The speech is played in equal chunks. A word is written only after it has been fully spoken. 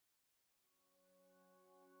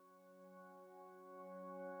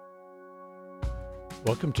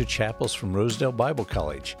Welcome to Chapels from Rosedale Bible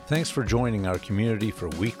College. Thanks for joining our community for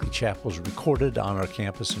weekly chapels recorded on our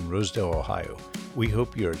campus in Rosedale, Ohio. We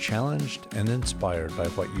hope you are challenged and inspired by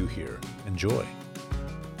what you hear. Enjoy.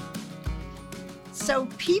 So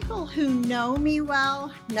people who know me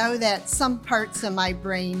well know that some parts of my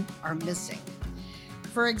brain are missing.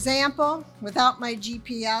 For example, without my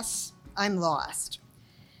GPS, I'm lost.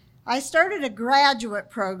 I started a graduate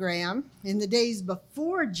program in the days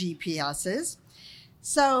before GPSs,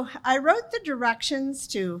 so I wrote the directions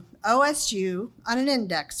to OSU on an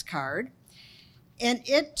index card, and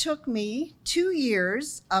it took me 2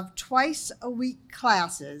 years of twice-a-week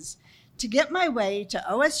classes to get my way to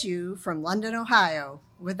OSU from London, Ohio,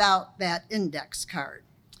 without that index card.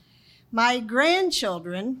 My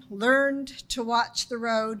grandchildren learned to watch the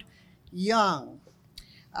road young.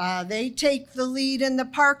 They take the lead in the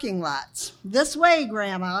parking lots. "This way,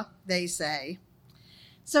 Grandma," they say.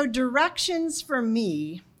 So directions for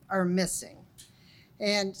me are missing,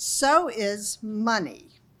 and so is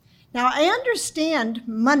money. Now, I understand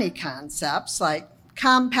money concepts like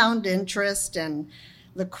compound interest and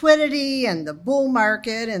liquidity and the bull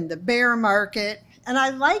market and the bear market, and I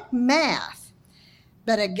like math,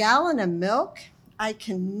 but a gallon of milk, I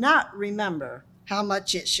cannot remember how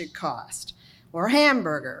much it should cost, or a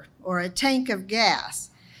hamburger, or a tank of gas.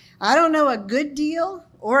 I don't know a good deal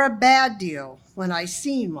or a bad deal when I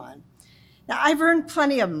seen one. Now, I've earned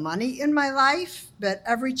plenty of money in my life, but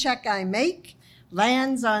every check I make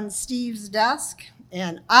lands on Steve's desk,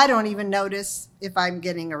 and I don't even notice if I'm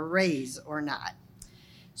getting a raise or not.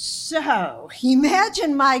 So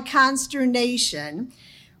imagine my consternation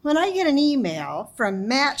when I get an email from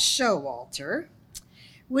Matt Showalter.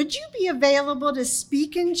 "Would you be available to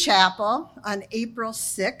speak in chapel on April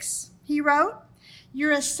 6th?" he wrote.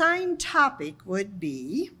 "Your assigned topic would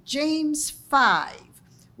be James 5,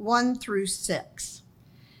 1 through 6.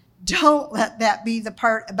 Don't let that be the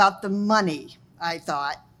part about the money, I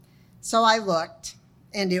thought. So I looked,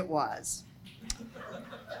 and it was.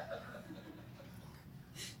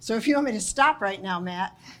 So if you want me to stop right now,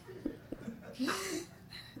 Matt.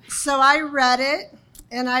 So I read it,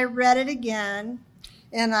 and I read it again,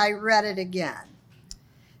 and I read it again.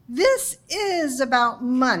 This is about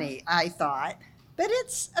money, I thought. But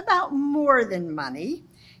it's about more than money.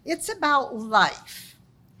 It's about life.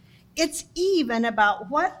 It's even about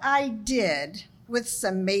what I did with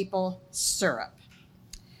some maple syrup.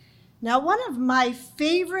 Now, one of my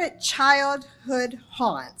favorite childhood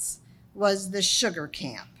haunts was the sugar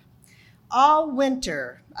camp. All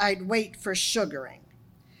winter, I'd wait for sugaring.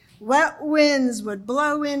 Wet winds would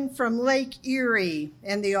blow in from Lake Erie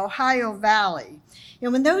and the Ohio Valley.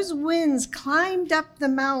 And when those winds climbed up the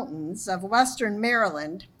mountains of western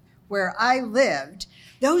Maryland, where I lived,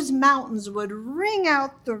 those mountains would wring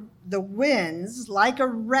out the winds like a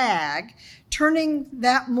rag, turning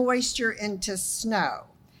that moisture into snow,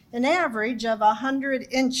 an average of 100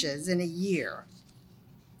 inches in a year.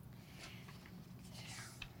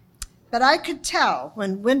 But I could tell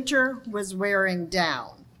when winter was wearing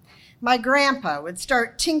down. My grandpa would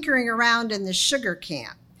start tinkering around in the sugar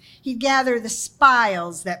camp. He'd gather the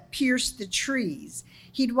spiles that pierced the trees.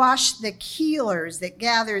 He'd wash the keelers that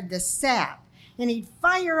gathered the sap, and he'd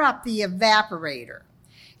fire up the evaporator.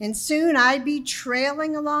 And soon I'd be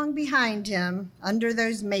trailing along behind him under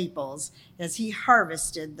those maples as he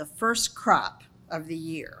harvested the first crop of the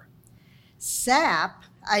year. Sap,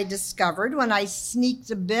 I discovered when I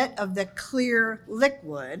sneaked a bit of the clear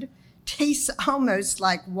liquid, tastes almost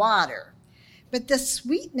like water. But the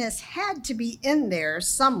sweetness had to be in there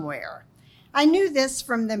somewhere. I knew this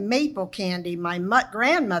from the maple candy my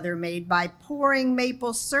grandmother made by pouring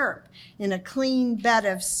maple syrup in a clean bed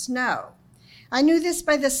of snow. I knew this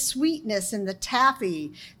by the sweetness in the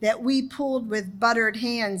taffy that we pulled with buttered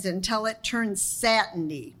hands until it turned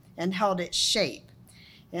satiny and held its shape.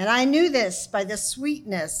 And I knew this by the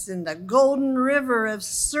sweetness in the golden river of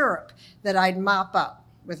syrup that I'd mop up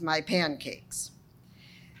with my pancakes.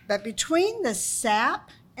 But between the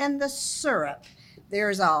sap and the syrup,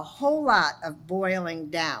 there's a whole lot of boiling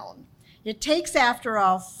down. It takes, after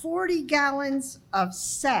all, 40 gallons of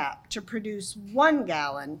sap to produce 1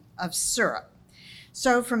 gallon of syrup.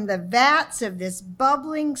 So from the vats of this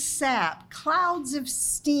bubbling sap, clouds of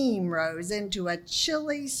steam rose into a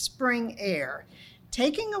chilly spring air,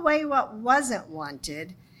 taking away what wasn't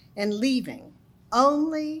wanted and leaving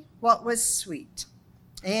only what was sweet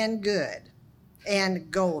and good and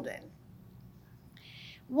golden.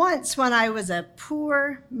 Once, when I was a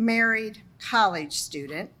poor married college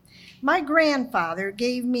student, my grandfather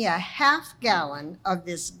gave me a half gallon of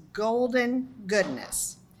this golden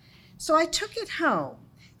goodness. So I took it home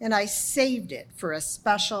and I saved it for a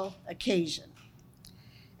special occasion.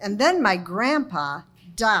 And then my grandpa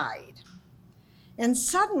died. And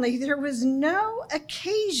suddenly there was no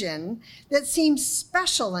occasion that seemed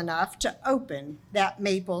special enough to open that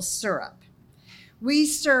maple syrup. We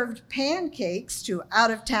served pancakes to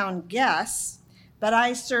out-of-town guests, but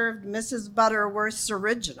I served Mrs. Butterworth's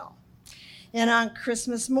original. And on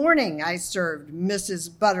Christmas morning, I served Mrs.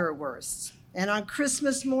 Butterworth's. And on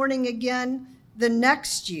Christmas morning again the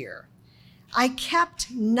next year. I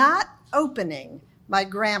kept not opening my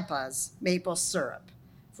grandpa's maple syrup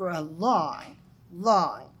for a long,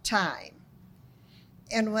 long time.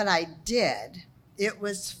 And when I did, it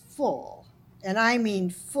was full, and I mean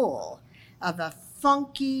full, of a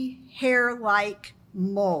funky hair-like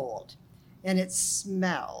mold, and it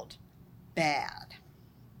smelled bad.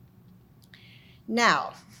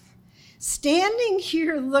 Now, standing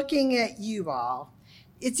here looking at you all,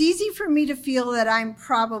 it's easy for me to feel that I'm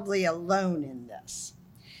probably alone in this.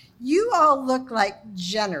 You all look like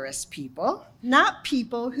generous people, not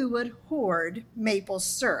people who would hoard maple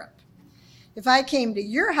syrup. If I came to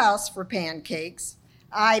your house for pancakes,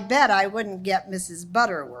 I bet I wouldn't get Mrs.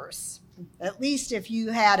 Butterworth's, at least if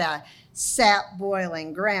you had a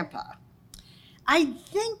sap-boiling grandpa. I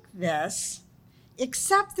think this,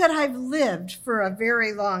 except that I've lived for a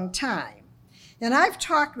very long time. And I've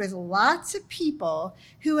talked with lots of people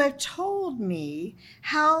who have told me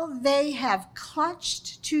how they have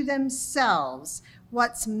clutched to themselves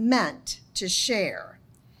what's meant to share.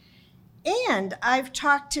 And I've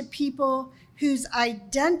talked to people whose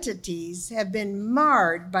identities have been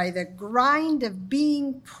marred by the grind of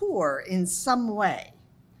being poor in some way.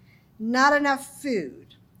 Not enough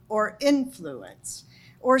food or influence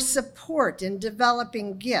or support in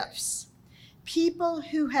developing gifts. People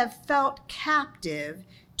who have felt captive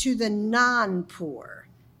to the non-poor,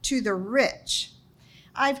 to the rich.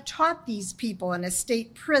 I've taught these people in a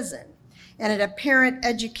state prison and at a parent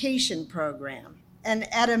education program and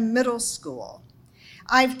at a middle school.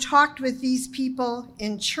 I've talked with these people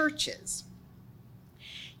in churches.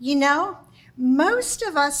 You know, most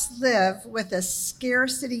of us live with a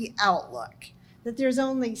scarcity outlook, that there's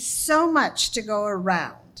only so much to go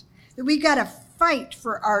around, that we gotta fight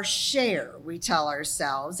for our share, we tell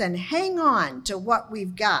ourselves, and hang on to what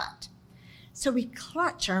we've got. So we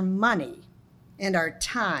clutch our money and our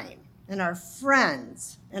time and our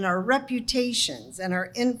friends and our reputations and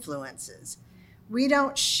our influences. We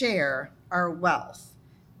don't share our wealth,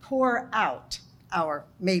 pour out our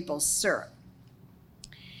maple syrup.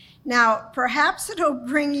 Now, perhaps it'll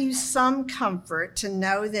bring you some comfort to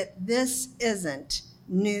know that this isn't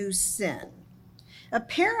new sin.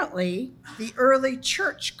 Apparently, the early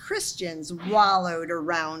church Christians wallowed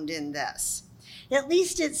around in this. At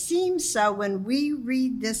least it seems so when we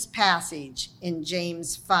read this passage in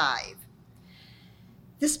James 5.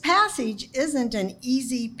 This passage isn't an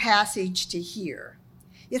easy passage to hear.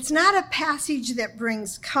 It's not a passage that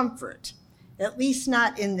brings comfort, at least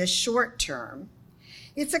not in the short term.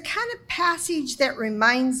 It's a kind of passage that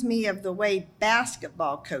reminds me of the way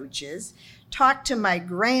basketball coaches talk to my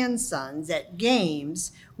grandsons at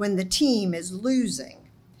games when the team is losing.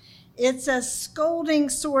 It's a scolding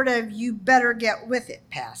sort of you better get with it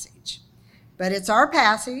passage. But it's our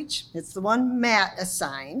passage. It's the one Matt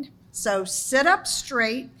assigned. So sit up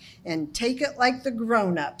straight and take it like the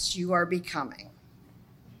grown-ups you are becoming.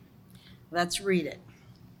 Let's read it.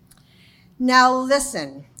 Now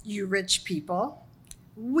listen, you rich people,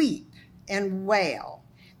 weep and wail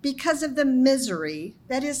because of the misery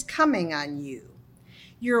that is coming on you.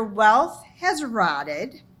 Your wealth has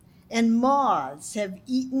rotted, and moths have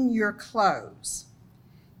eaten your clothes.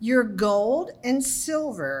 Your gold and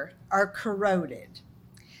silver are corroded.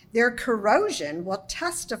 Their corrosion will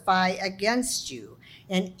testify against you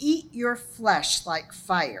and eat your flesh like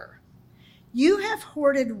fire. You have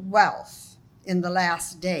hoarded wealth in the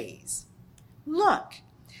last days. Look,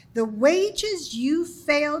 the wages you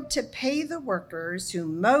failed to pay the workers who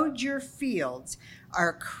mowed your fields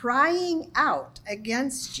are crying out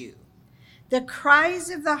against you. The cries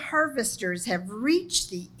of the harvesters have reached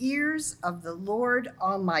the ears of the Lord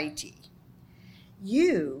Almighty.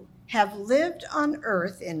 You have lived on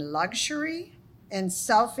earth in luxury and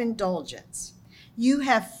self-indulgence. You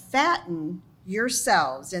have fattened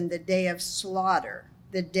yourselves in the day of slaughter,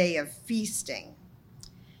 the day of feasting.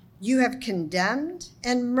 You have condemned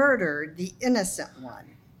and murdered the innocent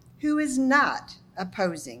one who is not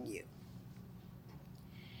opposing you.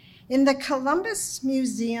 In the Columbus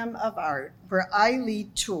Museum of Art, where I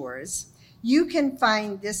lead tours, you can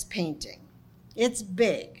find this painting. It's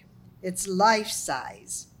big, it's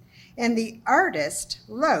life-size, and the artist,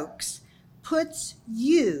 Lokes, puts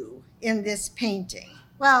you in this painting.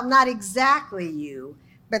 Well, not exactly you,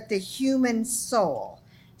 but the human soul,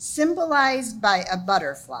 symbolized by a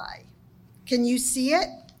butterfly. Can you see it?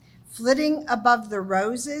 Flitting above the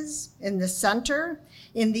roses in the center,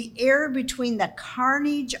 in the air between the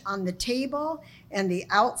carnage on the table and the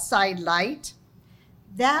outside light.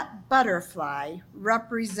 That butterfly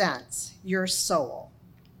represents your soul.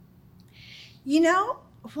 You know,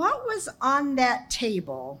 what was on that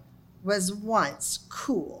table was once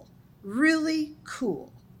cool, really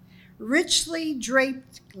cool. Richly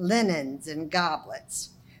draped linens and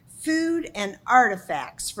goblets, food and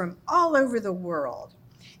artifacts from all over the world.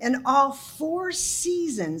 And all 4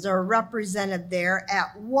 seasons are represented there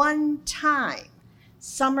at one time: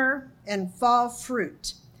 summer and fall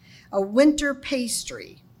fruit, a winter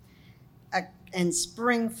pastry, and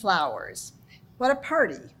spring flowers. What a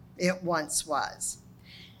party it once was.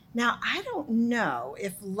 Now, I don't know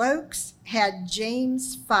if Lokes had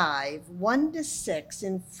James 5, 1-6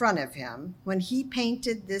 in front of him when he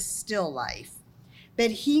painted this still life,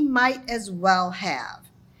 but he might as well have.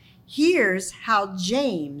 Here's how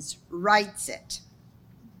James writes it.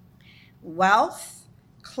 Wealth,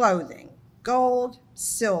 clothing, gold,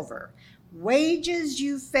 silver, wages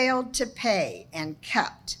you failed to pay and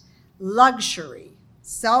kept, luxury,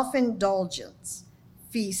 self-indulgence,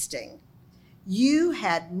 feasting. You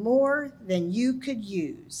had more than you could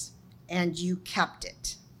use, and you kept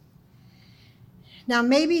it. Now,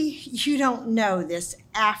 maybe you don't know this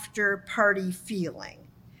after-party feeling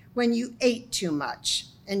when you ate too much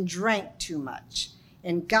and drank too much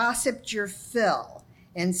and gossiped your fill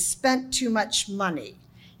and spent too much money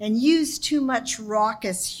and used too much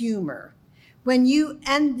raucous humor, when you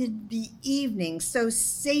ended the evening so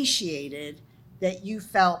satiated that you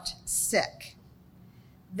felt sick.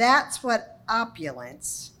 That's what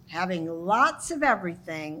opulence, having lots of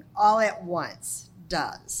everything all at once,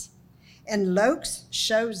 does. And Lokes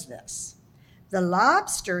shows this. The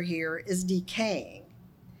lobster here is decaying.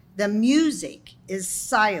 The music is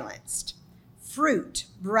silenced. Fruit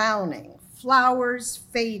browning, flowers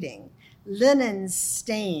fading, linens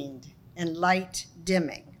stained, and light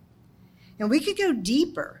dimming. And we could go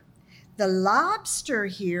deeper. The lobster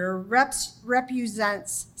here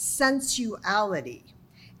represents sensuality.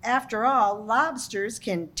 After all, lobsters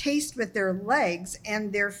can taste with their legs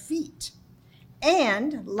and their feet.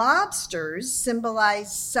 And lobsters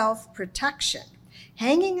symbolize self-protection,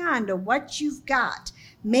 hanging on to what you've got,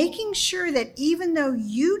 making sure that even though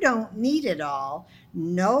you don't need it all,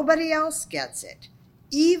 nobody else gets it,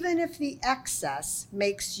 even if the excess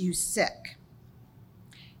makes you sick.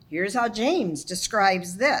 Here's how James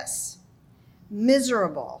describes this: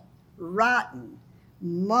 miserable, rotten,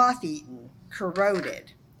 moth-eaten,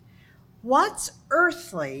 corroded. What's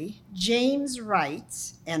earthly, James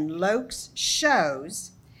writes, and Lokes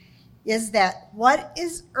shows, is that what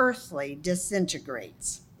is earthly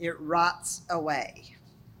disintegrates. It rots away.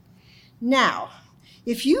 Now,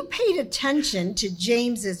 if you paid attention to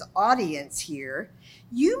James's audience here,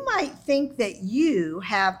 you might think that you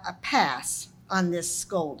have a pass on this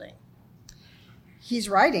scolding. He's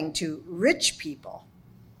writing to rich people.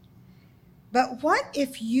 But what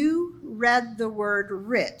if you read the word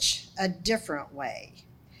rich a different way,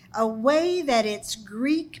 a way that its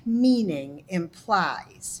Greek meaning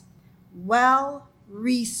implies?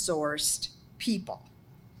 Well-resourced people.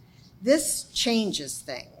 This changes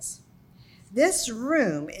things. This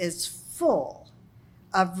room is full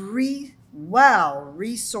of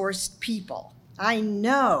well-resourced people. I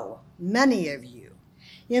know many of you.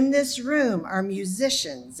 In this room are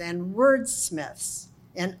musicians and wordsmiths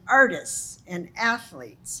and artists and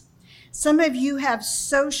athletes. Some of you have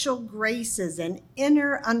social graces and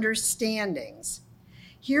inner understandings.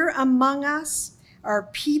 Here among us are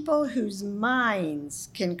people whose minds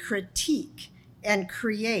can critique and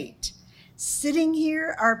create. Sitting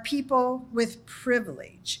here are people with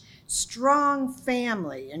privilege, strong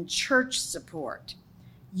family and church support.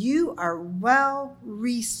 You are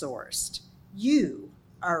well-resourced. You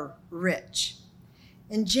are rich.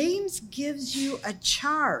 And James gives you a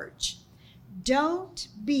charge. Don't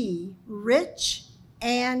be rich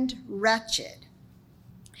and wretched.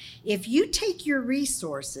 If you take your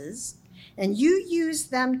resources and you use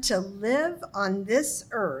them to live on this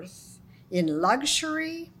earth in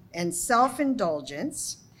luxury and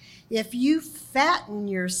self-indulgence, if you fatten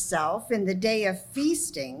yourself in the day of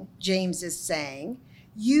feasting, James is saying,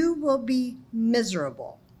 you will be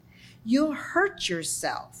miserable. You'll hurt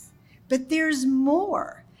yourself. But there's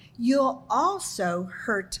more. You'll also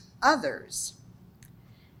hurt others.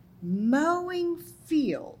 Mowing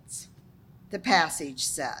fields, the passage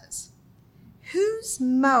says. Who's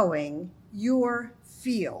mowing your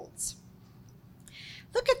fields?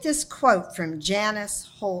 Look at this quote from Janice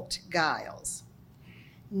Holt Giles.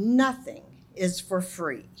 Nothing is for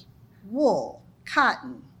free. Wool,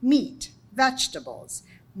 cotton, meat, vegetables,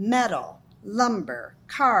 metal, lumber,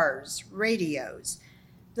 cars, radios.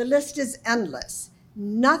 The list is endless.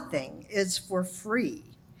 Nothing is for free.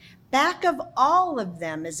 Back of all of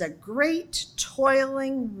them is a great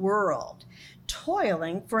toiling world,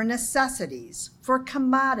 toiling for necessities, for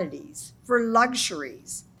commodities, for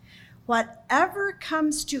luxuries. Whatever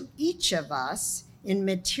comes to each of us in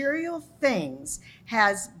material things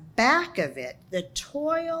has back of it the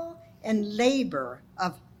toil and labor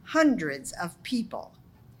of hundreds of people.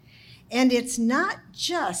 And it's not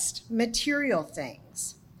just material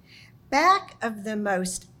things. Back of the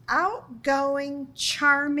most outgoing,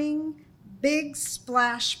 charming, big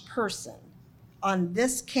splash person on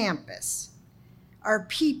this campus are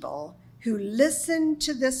people who listen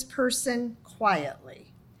to this person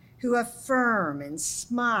quietly, who affirm and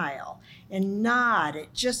smile and nod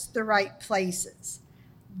at just the right places.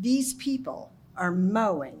 These people are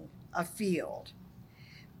mowing a field.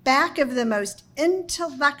 Back of the most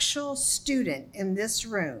intellectual student in this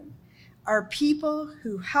room are people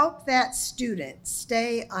who help that student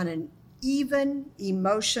stay on an even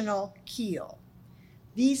emotional keel.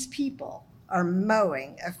 These people are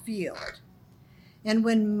mowing a field. And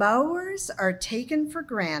when mowers are taken for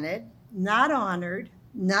granted, not honored,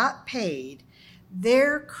 not paid,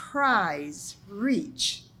 their cries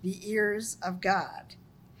reach the ears of God.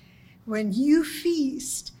 When you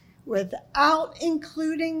feast without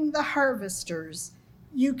including the harvesters,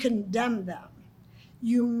 you condemn them.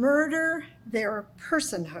 You murder their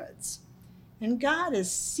personhoods. And God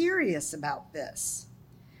is serious about this.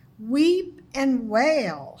 Weep and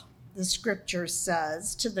wail, the scripture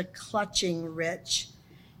says, to the clutching rich.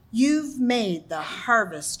 You've made the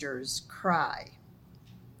harvesters cry.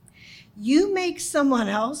 You make someone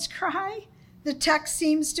else cry, the text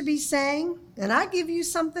seems to be saying, and I give you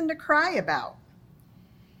something to cry about.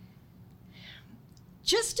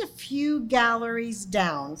 Just a few galleries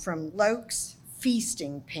down from Loke's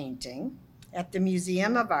feasting painting at the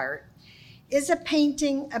Museum of Art is a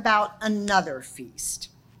painting about another feast.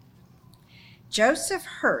 Joseph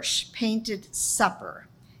Hirsch painted Supper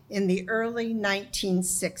in the early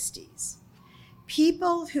 1960s.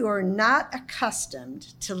 People who are not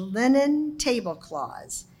accustomed to linen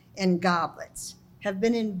tablecloths and goblets have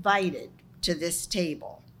been invited to this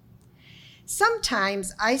table.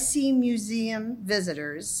 Sometimes I see museum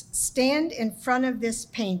visitors stand in front of this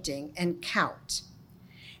painting and count.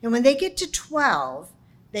 And when they get to 12,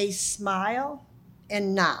 they smile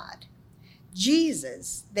and nod.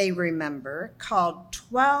 Jesus, they remember, called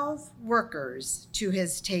 12 workers to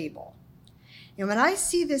his table. And when I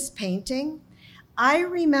see this painting, I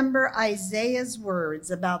remember Isaiah's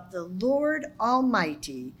words about the Lord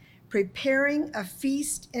Almighty preparing a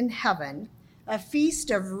feast in heaven, a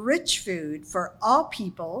feast of rich food for all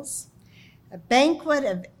peoples, a banquet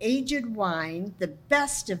of aged wine, the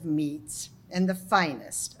best of meats, and the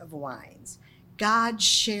finest of wines, God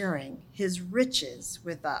sharing his riches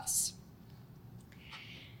with us.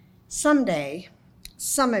 Someday,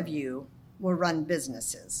 some of you will run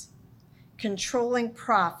businesses, controlling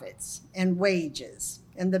profits and wages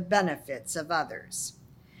and the benefits of others.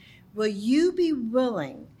 Will you be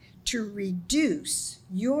willing to reduce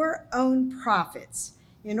your own profits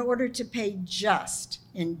in order to pay just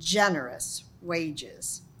and generous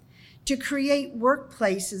wages, to create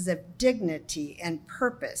workplaces of dignity and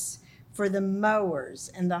purpose for the mowers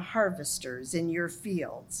and the harvesters in your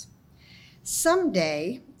fields?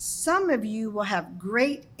 Someday, some of you will have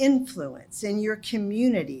great influence in your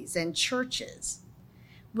communities and churches.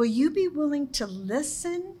 Will you be willing to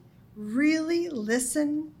listen, really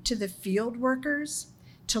listen to the field workers,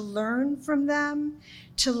 to learn from them,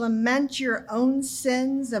 to lament your own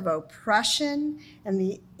sins of oppression and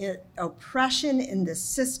the oppression in the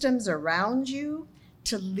systems around you,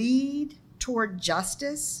 to lead toward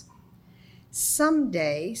justice?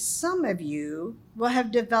 Someday, some of you will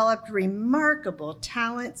have developed remarkable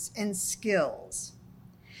talents and skills.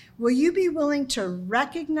 Will you be willing to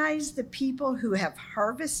recognize the people who have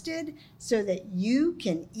harvested so that you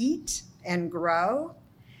can eat and grow?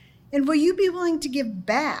 And will you be willing to give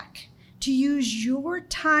back, to use your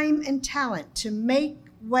time and talent to make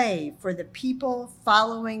way for the people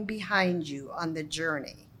following behind you on the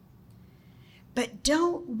journey? But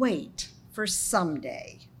don't wait for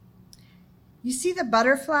someday. You see the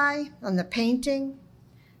butterfly on the painting,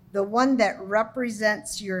 the one that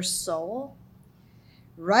represents your soul?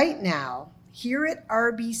 Right now, here at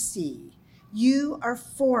RBC, you are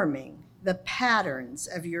forming the patterns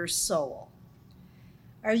of your soul?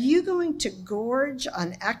 Are you going to gorge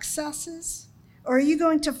on excesses, or are you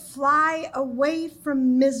going to fly away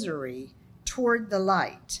from misery toward the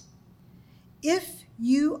light? If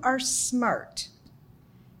you are smart,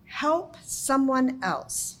 help someone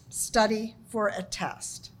else study for a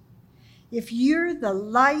test. If you're the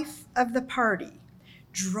life of the party,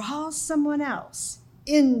 draw someone else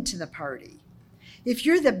into the party. If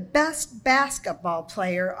you're the best basketball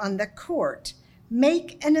player on the court,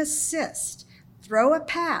 make an assist. Throw a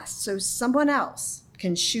pass so someone else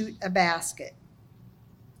can shoot a basket.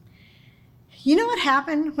 You know what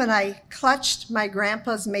happened when I clutched my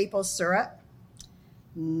grandpa's maple syrup?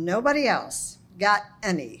 Nobody else got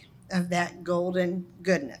any of that golden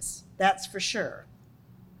goodness, that's for sure.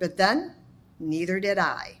 But then, neither did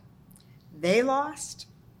I. They lost,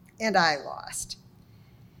 and I lost.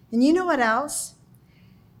 And you know what else?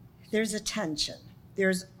 There's a tension.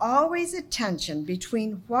 There's always a tension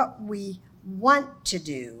between what we want to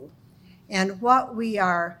do and what we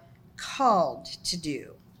are called to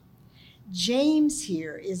do. James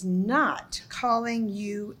here is not calling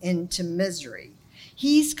you into misery.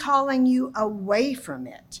 He's calling you away from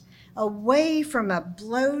it, away from a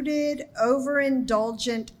bloated,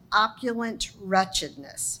 overindulgent, opulent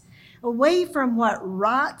wretchedness, away from what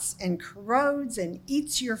rots and corrodes and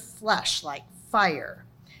eats your flesh like fire,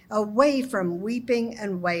 away from weeping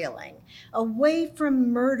and wailing, away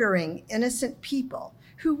from murdering innocent people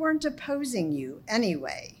who weren't opposing you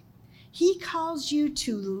anyway. He calls you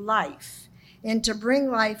to life and to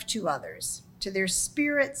bring life to others, to their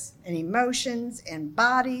spirits and emotions and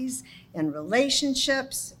bodies and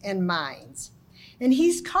relationships and minds. And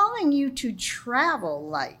he's calling you to travel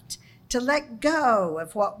light, to let go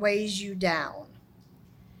of what weighs you down.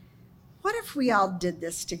 What if we all did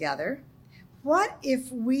this together? What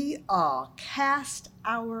if we all cast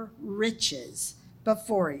our riches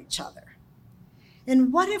before each other?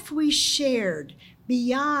 And what if we shared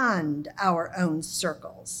beyond our own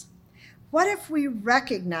circles? What if we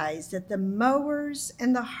recognize that the mowers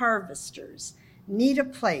and the harvesters need a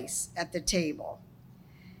place at the table?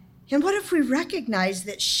 And what if we recognize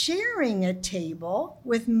that sharing a table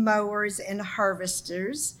with mowers and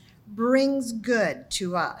harvesters brings good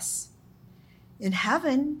to us? In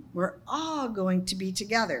heaven, we're all going to be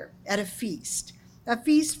together at a feast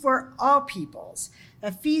for all peoples,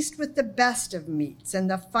 a feast with the best of meats and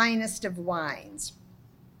the finest of wines.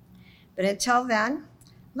 But until then,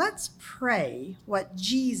 let's pray what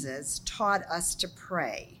Jesus taught us to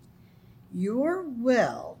pray. Your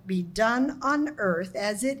will be done on earth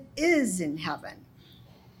as it is in heaven.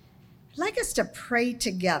 I'd like us to pray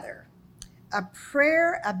together, a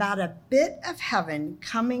prayer about a bit of heaven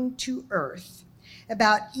coming to earth,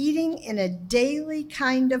 about eating in a daily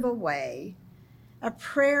kind of a way, a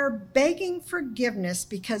prayer begging forgiveness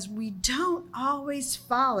because we don't always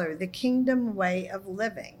follow the kingdom way of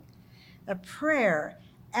living, a prayer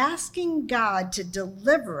asking God to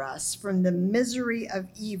deliver us from the misery of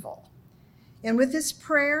evil. And with this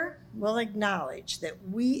prayer, we'll acknowledge that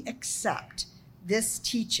we accept this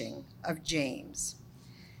teaching of James.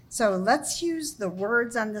 So let's use the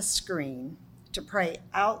words on the screen to pray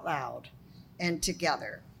out loud and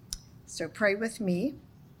together. So pray with me.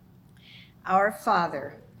 Our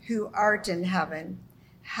Father, who art in heaven,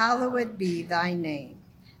 hallowed be thy name.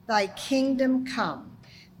 Thy kingdom come,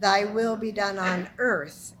 thy will be done on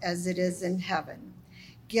earth as it is in heaven.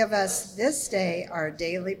 Give us this day our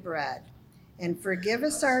daily bread, and forgive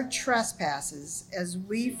us our trespasses as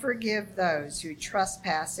we forgive those who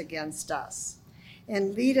trespass against us.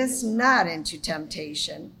 And lead us not into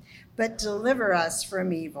temptation, but deliver us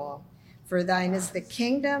from evil. For thine is the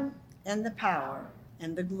kingdom and the power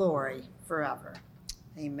and the glory forever.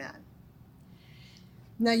 Amen.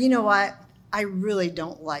 Now, you know what? I really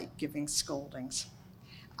don't like giving scoldings.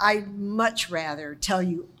 I'd much rather tell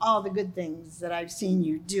you all the good things that I've seen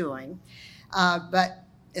you doing, but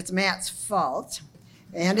it's Matt's fault,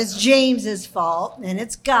 and it's James's fault, and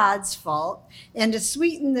it's God's fault. And to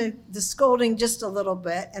sweeten the scolding just a little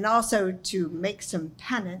bit, and also to make some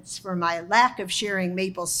penance for my lack of sharing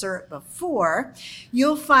maple syrup before,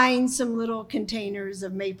 you'll find some little containers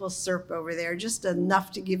of maple syrup over there, just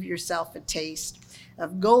enough to give yourself a taste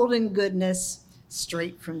of golden goodness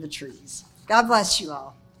straight from the trees. God bless you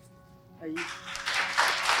all.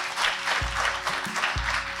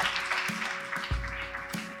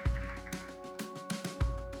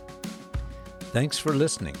 Thanks for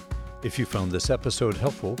listening. If you found this episode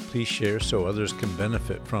helpful, please share so others can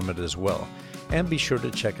benefit from it as well. And be sure to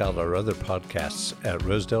check out our other podcasts at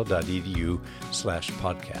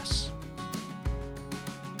rosedale.edu/podcasts.